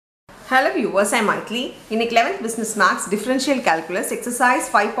Hello viewers, I am Maitli. In 11th Business Maths Differential Calculus exercise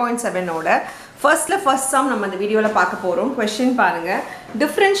 5.7 order. First sum நம்ம இந்த வீடியோல பார்க்க போறோம். Question பாருங்க.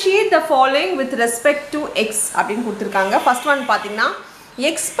 Differentiate the following with respect to x அப்படினு கொடுத்திருக்காங்க. First one பாத்தீங்கன்னா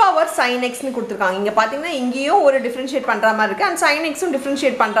x power sin x னு கொடுத்திருக்காங்க. இங்க பாத்தீங்கன்னா இங்கேயும் ஒரு differentiate பண்ற மாதிரி இருக்கு and sin x um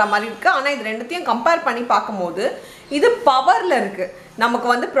differentiate பண்ற மாதிரி இருக்கு. ஆனா இது ரெண்டுத்தையும் கம்பேர் பண்ணி பாக்கும்போது இது பவர்ல இருக்கு. நமக்கு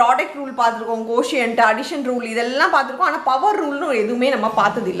வந்து ப்ராடக்ட் ரூல் பார்த்திருக்கோம், கோஷியன்ட், அடிஷன் ரூல் இதெல்லாம் பார்த்திருக்கோம். ஆனா பவர் ரூல்னு எதுவுமே நம்ம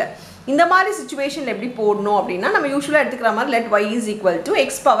பார்த்தது இல்ல. இந்த மாதிரி சிச்சுவேஷன்ல எப்படி போடணும் அப்படினா நம்ம யூசுவலா எடுத்துக்கிற மாதிரி let y is equal to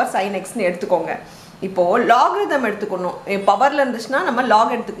x power sin x னு எடுத்துக்கோங்க. இப்போ லாகரிதம் எடுத்துக்கணும். பவர்ல இருந்துச்சுனா நம்ம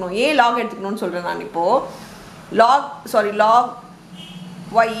லாக் எடுத்துக்கணும். ஏன் லாக் எடுத்துக்கணும்னு சொல்றேன் நான் இப்போ. log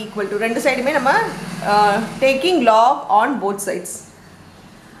y equal to ரெண்டு சைடுமே நம்ம taking log on both sides.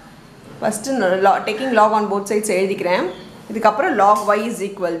 First taking log on both sides எழுதிக்கிறேன். இதுக்கு அப்புறம் log y is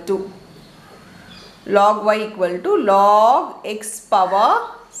equal to log x power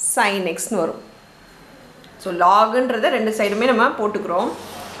sin x னு வரும். ஸோ லாக்ன்றதை ரெண்டு சைடுமே நம்ம போட்டுக்கிறோம்.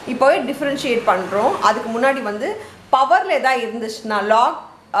 இப்போவே டிஃப்ரென்ஷியேட் பண்ணுறோம். அதுக்கு முன்னாடி வந்து பவரில் எதாவது இருந்துச்சுன்னா லாக்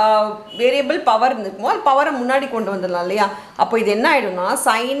வேரியபிள் பவர் இருந்துக்குமோ அது பவரை முன்னாடி கொண்டு வந்துடலாம் இல்லையா? அப்போ இது என்ன ஆகிடும்னா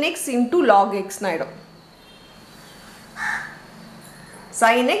sin x into log x ஆகிடும்.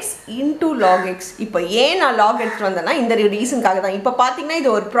 sin x into log x. இப்போ ஏன் நான் லாக் எடுத்துகிட்டு வந்தேன்னா இந்த ரீசனுக்காக தான். இப்போ பார்த்தீங்கன்னா இது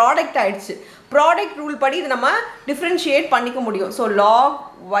ஒரு ப்ராடக்ட் ஆகிடுச்சு. ப்ராடக்ட் ரூல் படி இது நம்ம டிஃப்ரென்ஷியேட் பண்ணிக்க முடியும். So log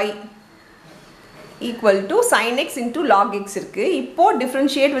y equal to sin x into log x இருக்கு. இப்போ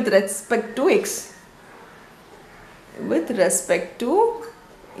differentiate with respect to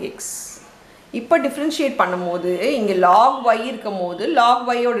x. இப்போ டிஃப்ரென்ஷியேட் பண்ணும்போது இங்கே log y இருக்கும் போது log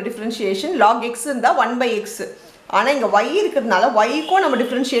y ஓட டிஃப்ரென்ஷியேஷன் log x இருந்தால் 1/x. ஆனால் இங்கே y இருக்கிறதுனால yக்கும் நம்ம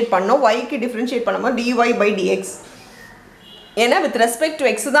டிஃப்ரென்ஷியேட் பண்ணோம். yக்கு டிஃப்ரென்ஷியேட் பண்ணும்போது dy/dx. ஏன்னா வித் ரெஸ்பெக்ட் டு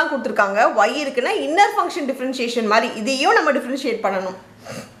எக்ஸ் தான் கொடுத்துருக்காங்க. y இருக்குன்னா இன்னர் ஃபங்க்ஷன் டிஃப்ரென்ஷியேஷன் மாதிரி இதையும் நம்ம டிஃப்ரென்ஷியேட் பண்ணணும்.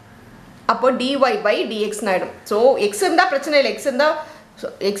 அப்போ dy/dx ஆகிடும். ஸோ எக்ஸ் இருந்தால் பிரச்சனை இல்லை.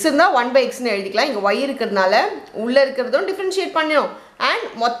 எக்ஸ் இருந்தால் 1/xன்னு எழுதிக்கலாம். இங்கே y இருக்கிறதுனால உள்ளே இருக்கிறதும் டிஃப்ரென்ஷியேட் பண்ணணும் அண்ட்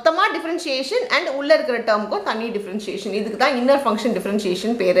மொத்தமாக டிஃப்ரென்ஷியேஷன் அண்ட் உள்ளே இருக்கிற டேர்முக்கும் தனி டிஃப்ரென்ஷியேஷன். இதுக்கு தான் இன்னர் ஃபங்க்ஷன்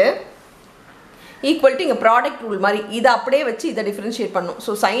டிஃப்ரென்ஷியேஷன் பேர். ஈக்குவல் டு இங்கே ப்ராடக்ட் ரூல் மாதிரி இதை அப்படியே வச்சு இதை டிஃப்ரென்ஷியேட் பண்ணணும்.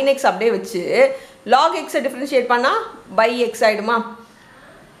 ஸோ sin x அப்படியே வச்சு log x டிஃப்ரென்ஷியேட் பண்ணால் x ஆகிடுமா?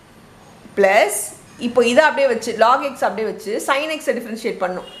 ப்ளஸ் இப்போ இதை அப்படியே வச்சு log x அப்படியே வச்சு sin x டிஃப்ரென்ஷியேட்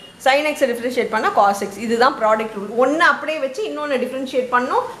பண்ணணும். sin x டிஃப்ரென்ஷியேட் பண்ணால் cos x. இதுதான் ப்ராடக்ட் ரூல். ஒன்று அப்படியே வச்சு இன்னொன்று டிஃப்ரென்ஷியேட்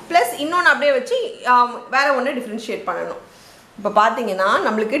பண்ணணும். ப்ளஸ் இன்னொன்று அப்படியே வச்சு வேறு ஒன்று டிஃப்ரென்ஷியேட் பண்ணணும். இப்போ பார்த்தீங்கன்னா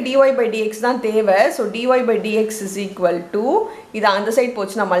நம்மளுக்கு dy/dx தான் தேவை. So dy/dx is equal to இது அந்த சைட்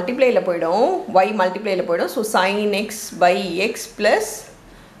போச்சுன்னா மல்டிப்ளையில் போயிடும், y மல்டிப்ளையில் போயிடும். So sin x/x plus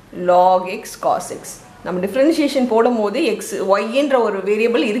log x cos x. நம்ம டிஃப்ரென்ஷியேஷன் போடும்போது எக்ஸ் ஒய்ன்ற ஒரு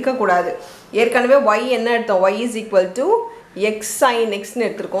வேரியபிள் இருக்கக்கூடாது. ஏற்கனவே y என்ன எடுத்தோம்? y is equal to x sin xன்னு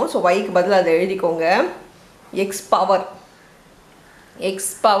எடுத்திருக்கோம். ஸோ yக்கு பதில் அதை எழுதிக்கோங்க. x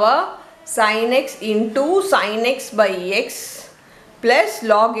power sin x into sin x/x plus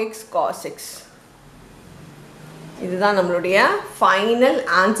log x cos x. இதுதான் நம்மளுடைய final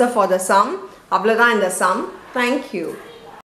answer for the some. அவ்வளோதான் இந்த சம். தேங்க்யூ.